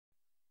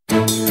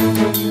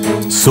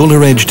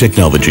SolarEdge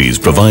Technologies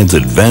provides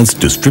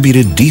advanced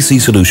distributed DC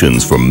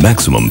solutions for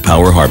maximum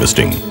power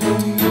harvesting.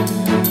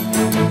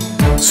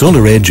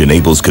 SolarEdge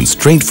enables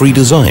constraint-free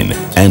design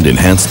and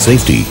enhanced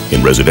safety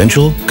in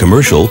residential,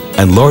 commercial,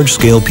 and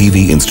large-scale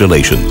PV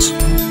installations.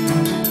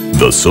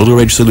 The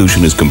SolarEdge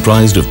solution is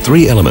comprised of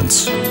three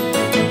elements.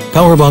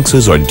 Power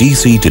boxes are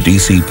DC to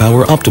DC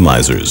power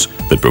optimizers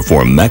that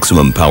perform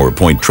maximum power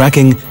point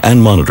tracking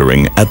and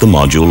monitoring at the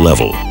module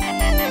level.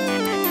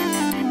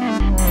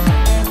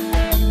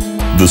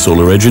 The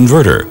SolarEdge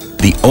inverter,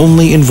 the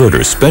only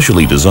inverter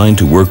specially designed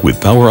to work with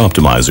power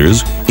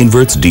optimizers,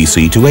 inverts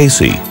DC to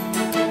AC.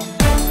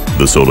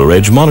 The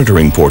SolarEdge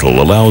monitoring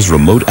portal allows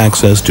remote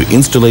access to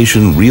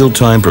installation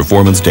real-time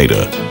performance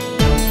data.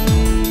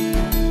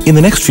 In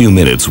the next few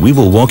minutes, we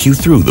will walk you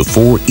through the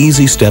 4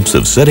 easy steps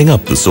of setting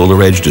up the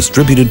SolarEdge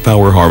distributed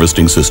power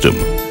harvesting system.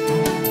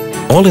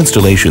 All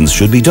installations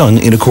should be done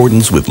in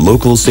accordance with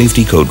local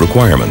safety code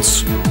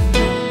requirements.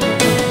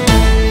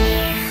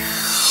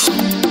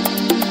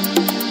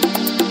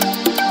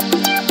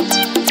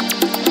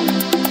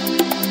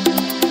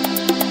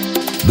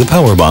 The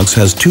power box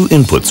has 2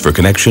 inputs for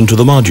connection to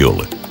the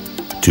module.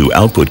 2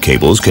 output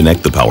cables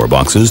connect the power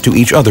boxes to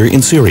each other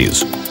in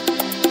series.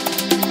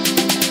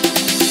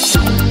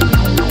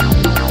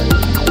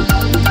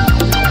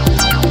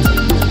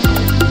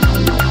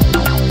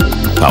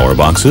 Power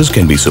boxes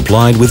can be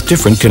supplied with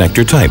different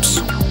connector types.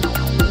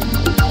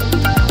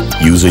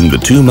 Using the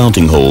 2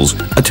 mounting holes,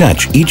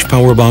 attach each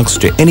power box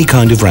to any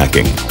kind of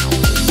racking.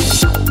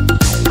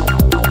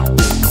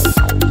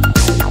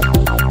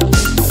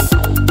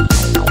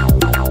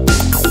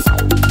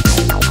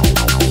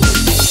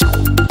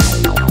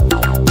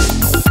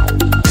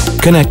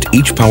 Connect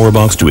each power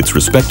box to its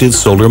respective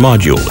solar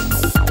module.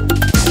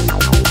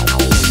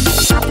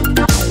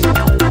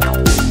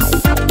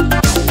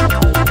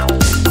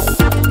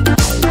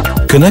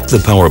 Connect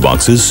the power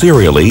boxes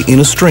serially in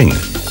a string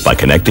by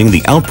connecting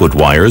the output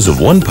wires of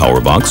one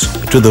power box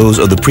to those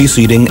of the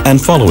preceding and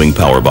following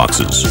power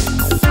boxes.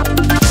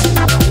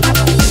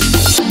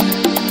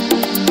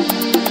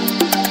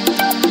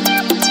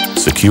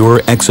 Secure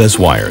excess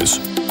wires.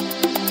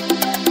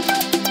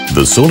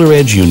 The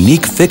SolarEdge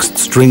unique fixed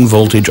string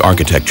voltage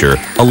architecture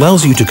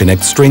allows you to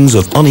connect strings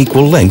of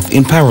unequal length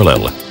in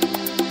parallel.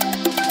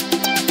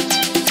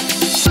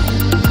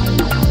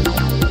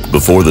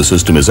 Before the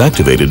system is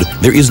activated,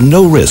 there is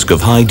no risk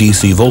of high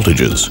DC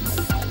voltages.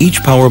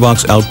 Each power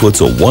box outputs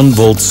a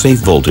 1-volt safe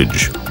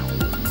voltage.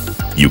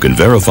 You can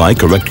verify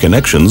correct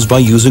connections by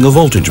using a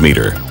voltage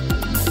meter.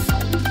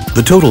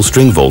 The total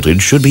string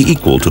voltage should be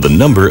equal to the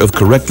number of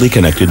correctly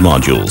connected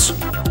modules.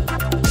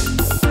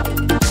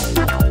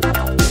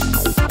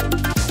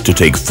 To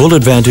take full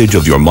advantage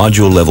of your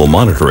module level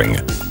monitoring,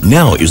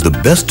 now is the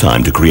best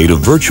time to create a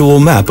virtual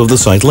map of the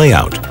site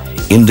layout,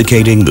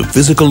 indicating the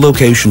physical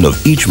location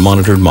of each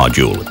monitored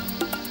module.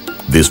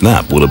 This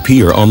map will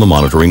appear on the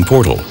monitoring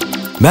portal.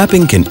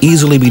 Mapping can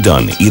easily be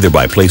done either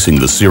by placing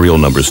the serial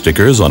number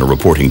stickers on a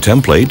reporting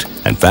template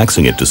and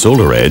faxing it to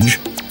SolarEdge,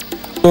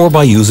 or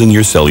by using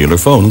your cellular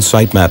phone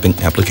site mapping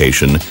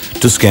application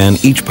to scan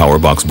each power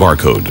box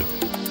barcode.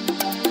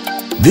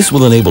 This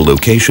will enable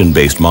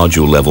location-based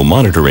module level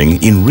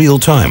monitoring in real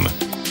time.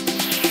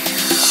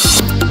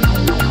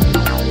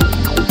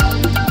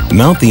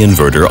 Mount the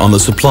inverter on the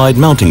supplied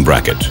mounting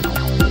bracket.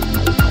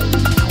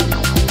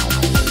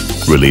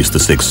 Release the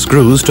 6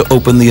 screws to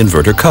open the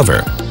inverter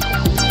cover.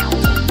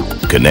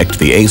 Connect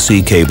the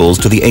AC cables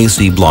to the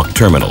AC block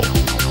terminal.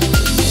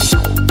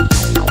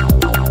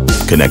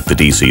 Connect the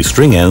DC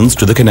string ends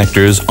to the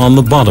connectors on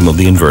the bottom of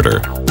the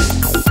inverter.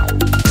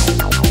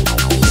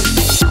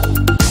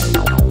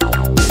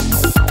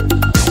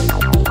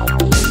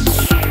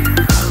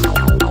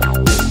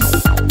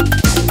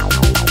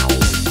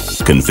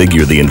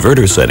 Configure the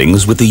inverter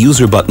settings with the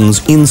user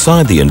buttons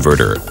inside the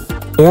inverter,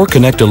 or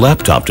connect a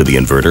laptop to the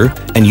inverter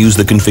and use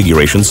the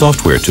configuration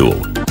software tool.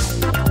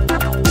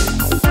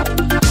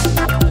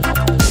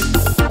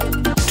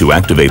 To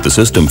activate the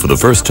system for the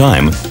first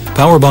time,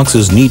 power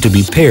boxes need to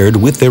be paired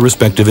with their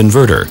respective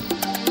inverter.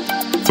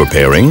 For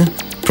pairing,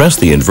 press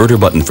the inverter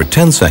button for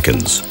 10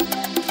 seconds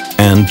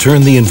and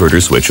turn the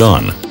inverter switch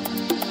on.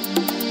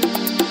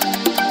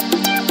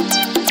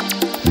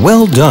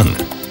 Well done!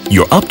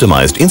 Your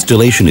optimized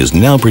installation is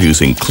now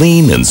producing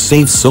clean and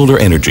safe solar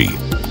energy.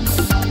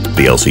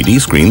 The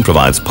LCD screen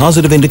provides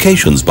positive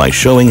indications by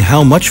showing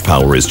how much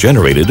power is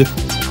generated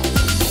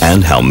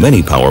and how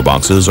many power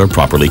boxes are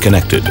properly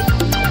connected.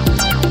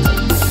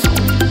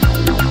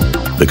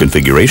 The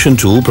configuration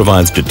tool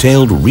provides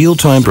detailed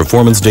real-time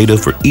performance data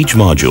for each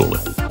module.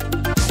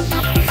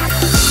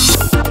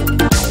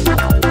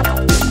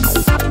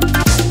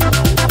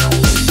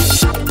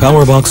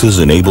 Power boxes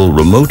enable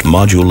remote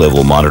module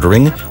level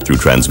monitoring through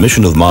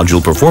transmission of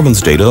module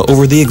performance data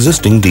over the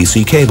existing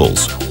DC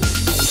cables.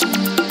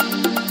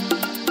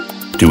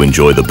 To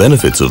enjoy the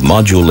benefits of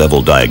module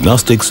level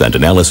diagnostics and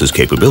analysis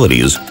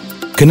capabilities,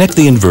 connect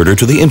the inverter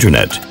to the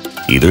internet,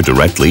 either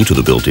directly to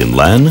the built-in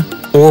LAN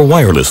or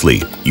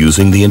wirelessly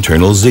using the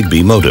internal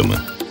Zigbee modem.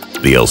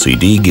 The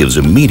LCD gives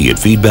immediate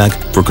feedback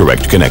for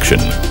correct connection.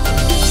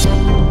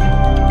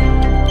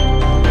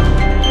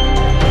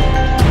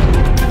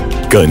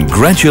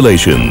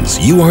 Congratulations,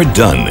 you are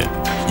done.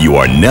 You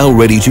are now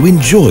ready to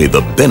enjoy the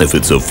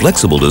benefits of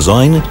flexible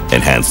design,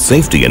 enhanced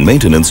safety and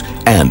maintenance,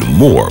 and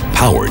more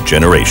power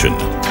generation.